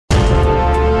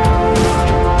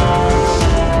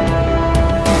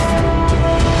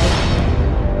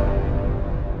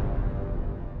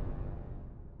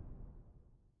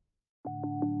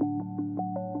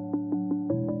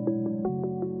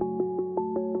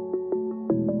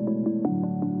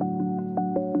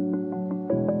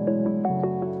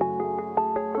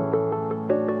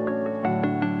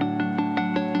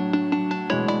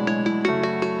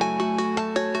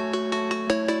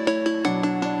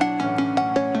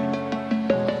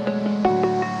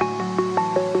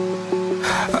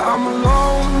I'm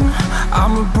alone,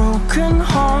 I'm a broken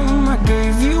home. I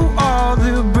gave you all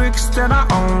the bricks that I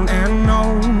own and know.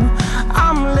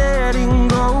 I'm letting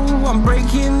go, I'm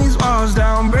breaking these walls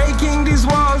down, breaking these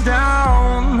walls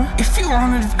down. If you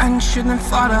want adventure, then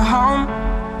fly to home.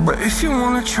 But if you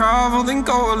wanna travel, then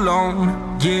go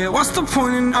alone. Yeah, what's the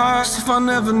point in us if I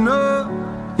never know?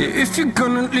 Yeah, if you're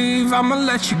gonna leave, I'ma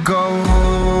let you go.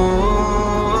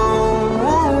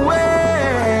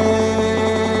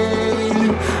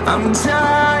 I'm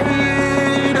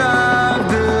tired of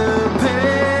the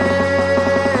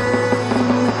pain.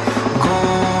 Go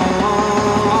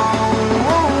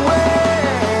away.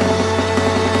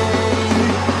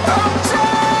 I'm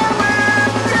tired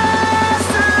with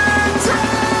yesterday.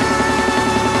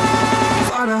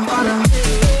 Father, Father.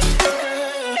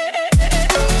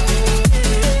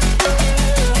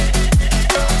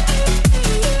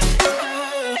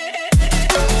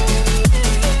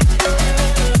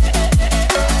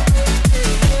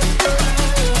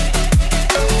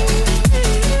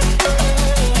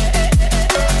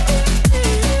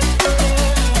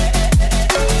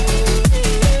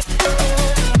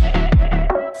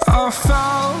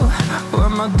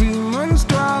 My demons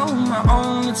dwell, my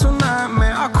own little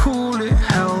nightmare, I call it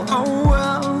hell, oh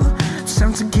well. It's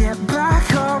time to get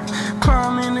back up,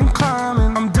 climbing and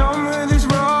climbing. I'm done with this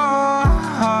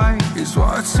ride, is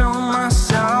what I tell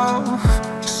myself,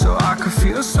 so I could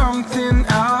feel something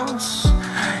else.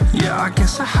 Yeah, I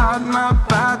guess I had my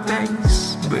bad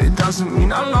days, but it doesn't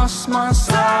mean I lost my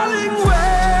style. Darling,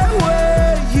 where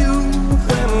were you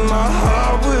when my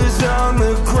heart was on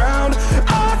the ground?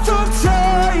 I thought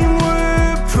time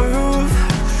would prove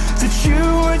that you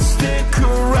would stick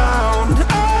around.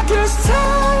 I guess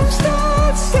time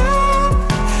stands still,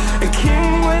 a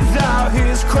king without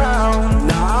his crown.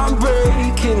 Now I'm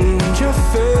breaking and you're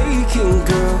faking,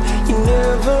 girl. You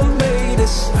never made a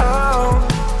sound.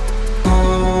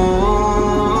 Oh,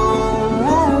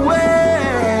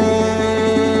 wait,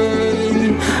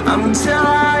 I'm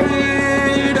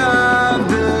tired of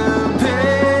the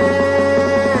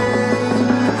pain.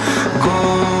 Go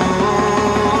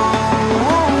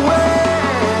away.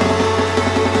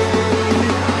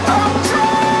 I'm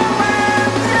done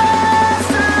with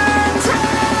yesterday.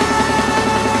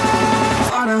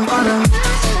 Father, Father.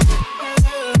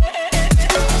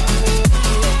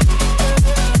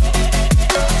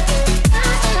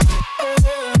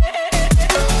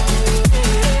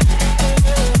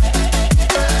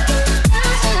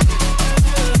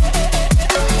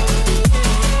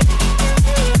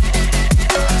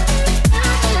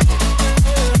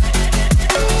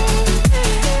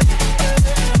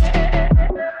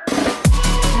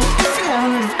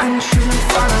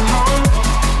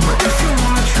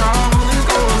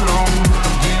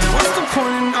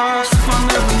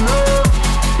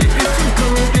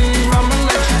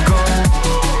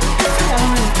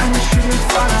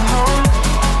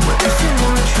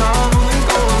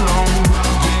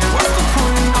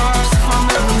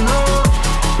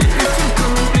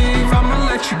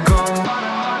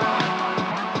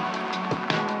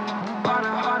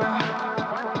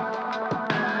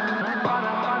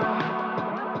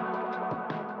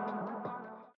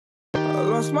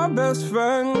 My best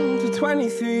friend to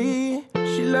 23.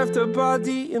 She left her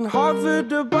body and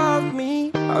hovered above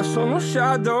me. I saw no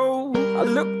shadow, I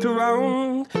looked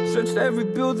around, searched every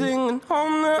building and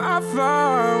home that I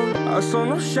found. I saw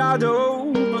no shadow,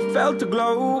 but felt a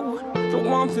glow. The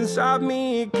warmth inside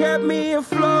me, it kept me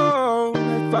afloat.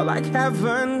 It felt like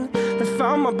heaven had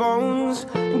found my bones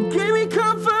and gave me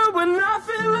comfort when I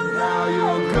feel alone. Now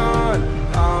you're gone,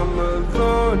 I'm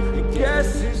alone. I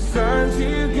guess it's time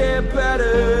to get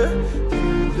better.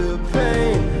 Through the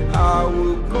pain, I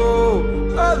will go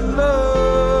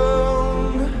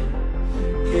alone.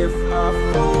 If I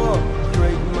fall,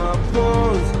 break my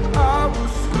bones, I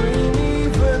will scream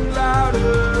even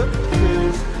louder.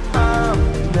 'Cause I'm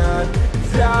not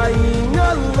dying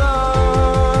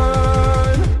alone.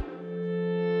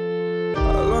 I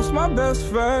lost my best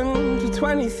friend to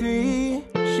 23.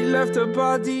 She left her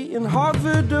body and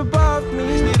hovered above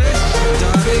me.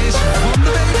 Daar is Van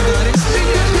de Beek, daar is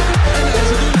Beek. En daar is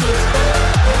het doelpunt.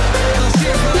 Dat is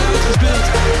zeer veel uitgespeeld.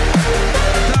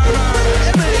 Daarna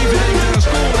Emme even denkt aan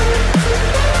scoren.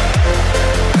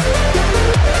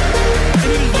 In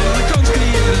ieder geval een kans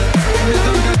creëren. Met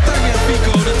dank aan Tanja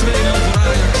Pico, de 2-0 voor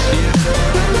Ajax.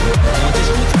 Dat is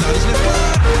goed, dat is net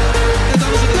klaar. En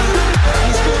dan is het klaar.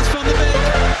 En scoort Van de Beek.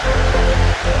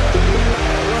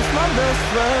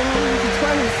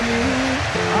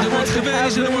 Er wordt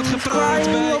gewezen, er wordt gepraat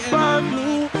bij Emma.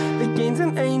 They gained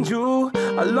an angel,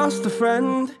 I lost a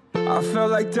friend. I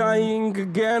felt like dying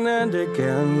again and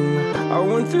again. I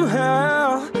went through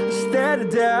hell stare to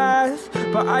death,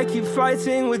 but I keep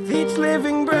fighting with each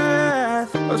living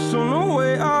breath. I saw no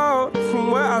way out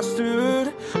from where I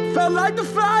stood. Felt like the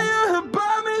fire had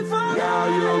burned me through. Now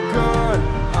you're gone,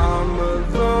 I'm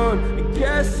alone. I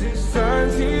guess it's time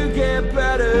to get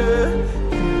better.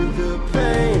 Through the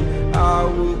pain, I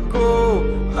will go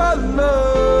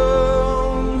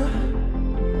alone.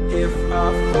 If I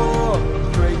fall,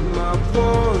 break my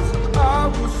bones, I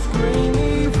will scream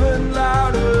even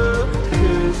louder.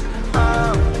 'Cause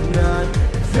I'm not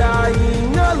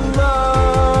dying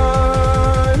alone.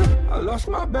 I lost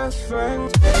my best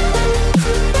friend.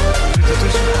 Tussen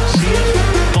zie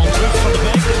je bal terug van de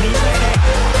Beek. Nu 2-1.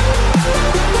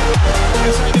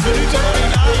 Het zijn de minuten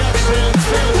waarin Ajax veel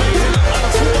beter aan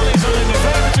het voetbal is dan in de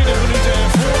 25 minuten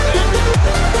ervoor.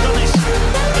 En dan is het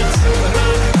raak.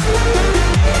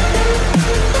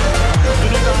 De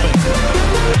Nickky.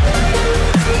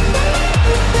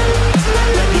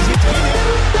 En die zit binnen.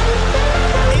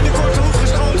 In de korte hoek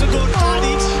geschoten door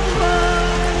Donny.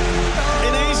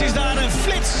 Ineens is daar een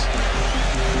flits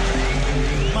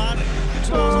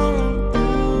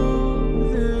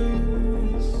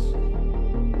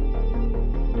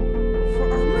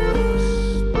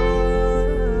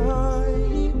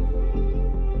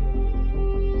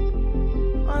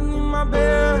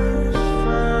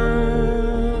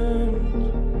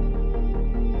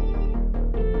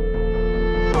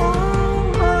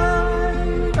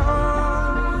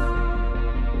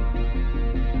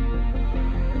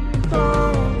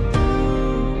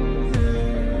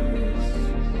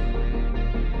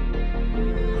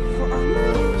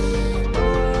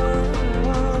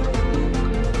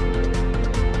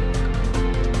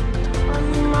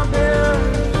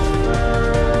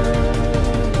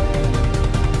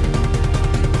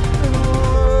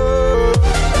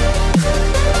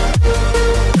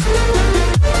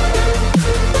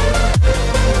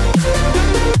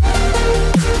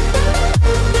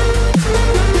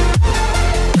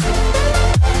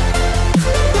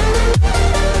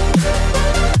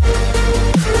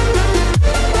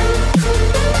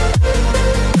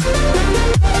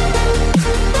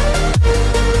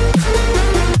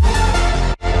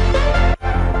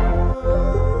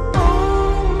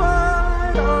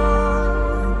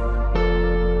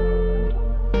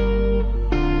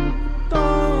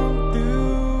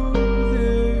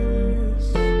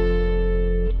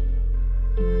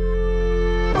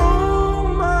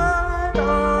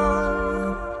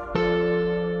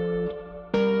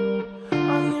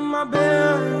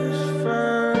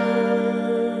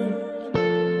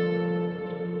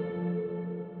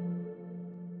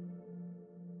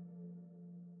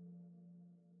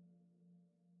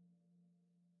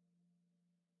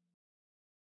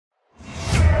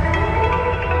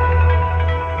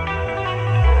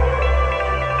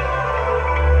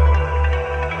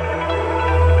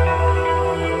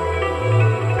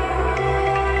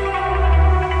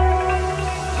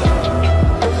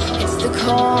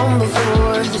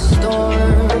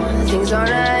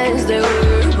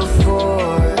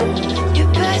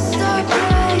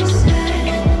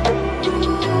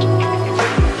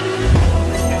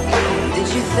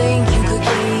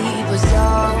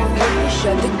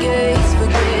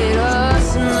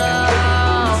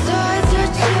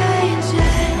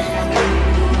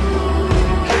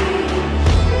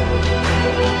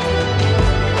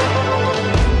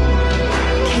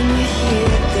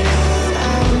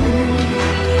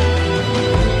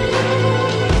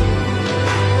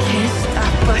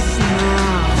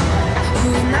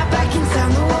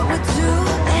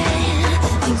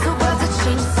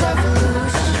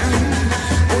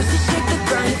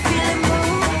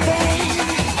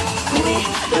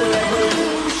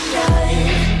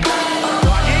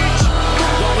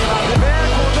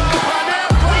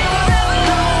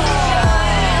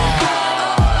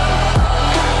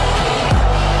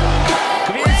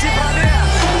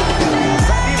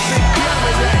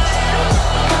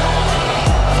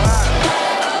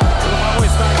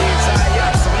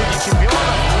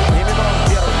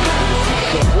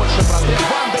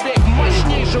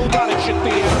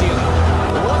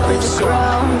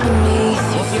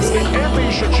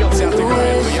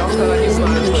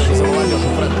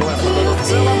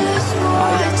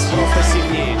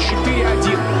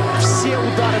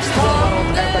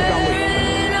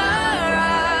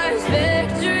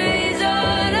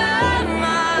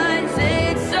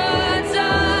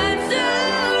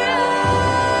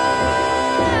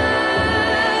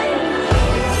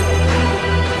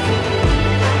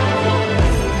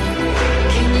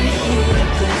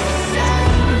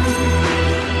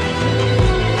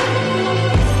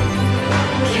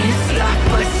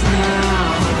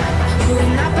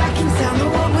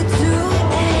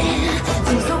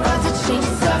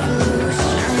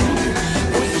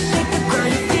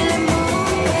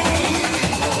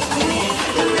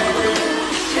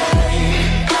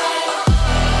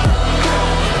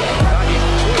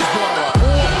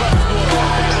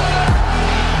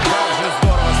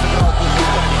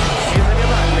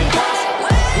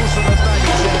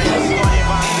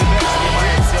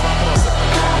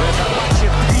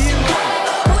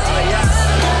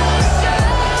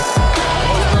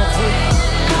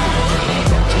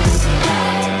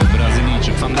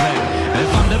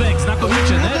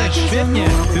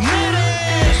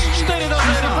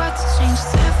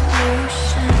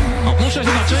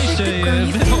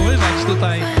najczęściej wywoływać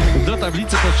tutaj do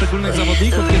tablicy poszczególnych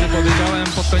zawodników, kiedy powiedziałem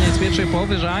pod koniec pierwszej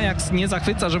połowy, że Ajax nie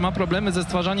zachwyca, że ma problemy ze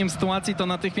stwarzaniem sytuacji, to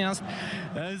natychmiast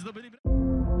zdobyli...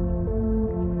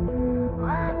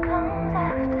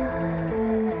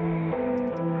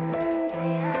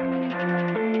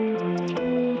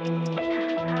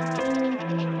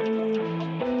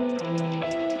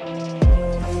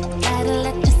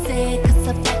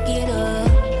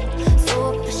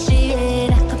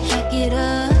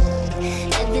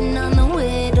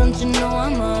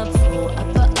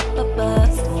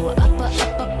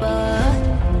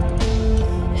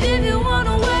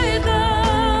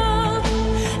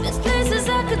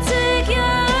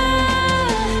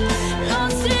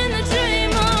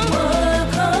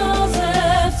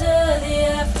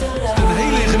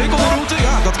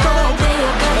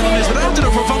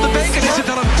 Van de Beek en is het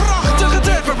dan een prachtige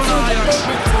treffer van Ajax.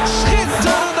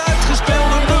 Schitterend uitgespeeld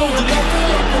door 0-3.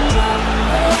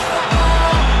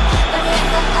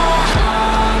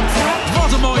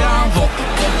 Wat een mooie aanval.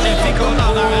 En Fico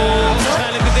nou naar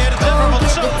waarschijnlijk de derde treffer,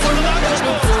 want zo wordt het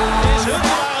uitgespeeld. Is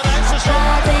Huntelaar het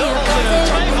uitgespeeld. Er was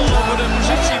twijfel over de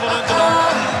positie van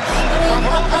Huntelaar. Maar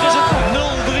voorlopig is het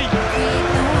 0-3.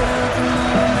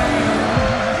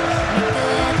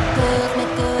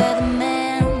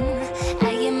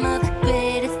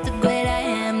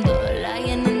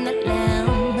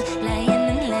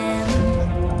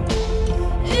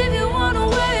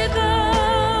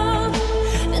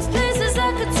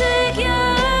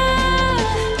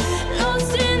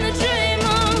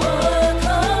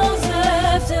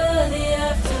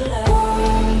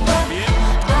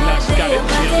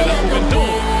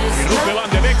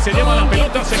 Se lleva la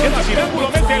pelota, se queda sin ángulo,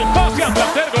 mete el pase al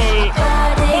tercer gol.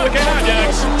 Marca el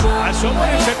Ajax. Asoma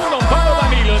el segundo palo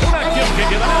Danilo en una acción que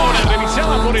quedará ahora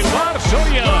revisada por el VAR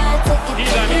Soria. Y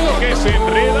Danilo que se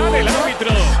enreda en el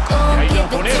árbitro. Ha ido a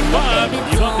poner VAR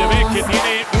y Van de Beek que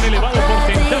tiene un elevado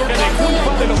porcentaje de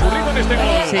culpa de lo ocurrido en este gol.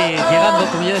 Sí, llegando,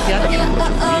 como yo decía antes.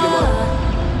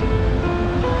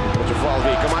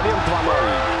 Момент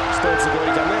 2-0. Стоит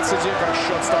заговорить о Нетседе, как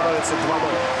счет становится 2-0.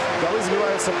 Голы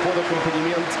сбиваются под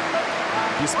аккомпанемент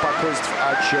беспокойств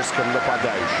о чешском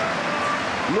нападающем.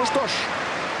 Ну что ж,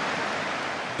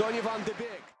 Donny Van de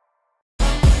Beek.